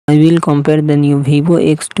I will compare the new Vivo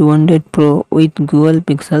X200 Pro with Google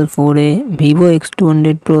Pixel 4a. Vivo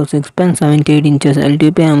X200 Pro 6.78 inches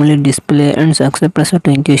LTP AMOLED display and success pressure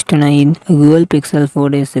 20:9. Google Pixel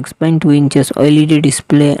 4a 6.2 inches OLED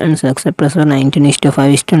display and success pressure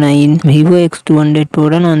 19:5:9. Vivo X200 Pro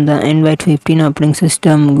run on the Android 15 operating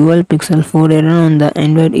system. Google Pixel 4a run on the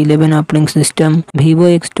Android 11 operating system. Vivo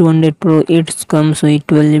X200 Pro it comes with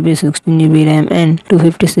 12GB 16GB RAM and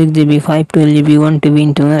 256GB 512GB 1TB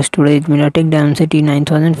internal storage. MediaTek Dimensity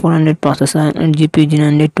 9400 processor and GPU Gen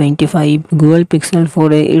 125. Google Pixel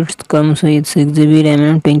 4a it comes with 6GB RAM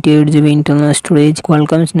and 28GB internal storage.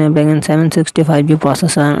 Qualcomm Snapdragon 765G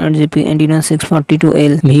processor and GPU Adreno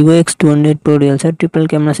 642L. Vivo X200 Pro real set triple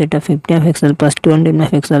camera setup 50MP plus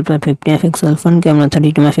 200MP plus 50MP front camera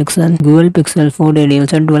 32MP. Google Pixel 4a real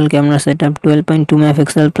set dual camera setup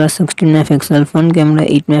 12.2MP plus 16MP front camera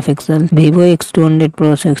 8MP. Vivo X200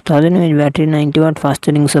 Pro 6000mAh battery 90W fast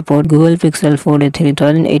charging support. Google Pixel 4a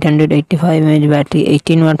 3885mAh battery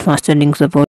 18W fast charging support.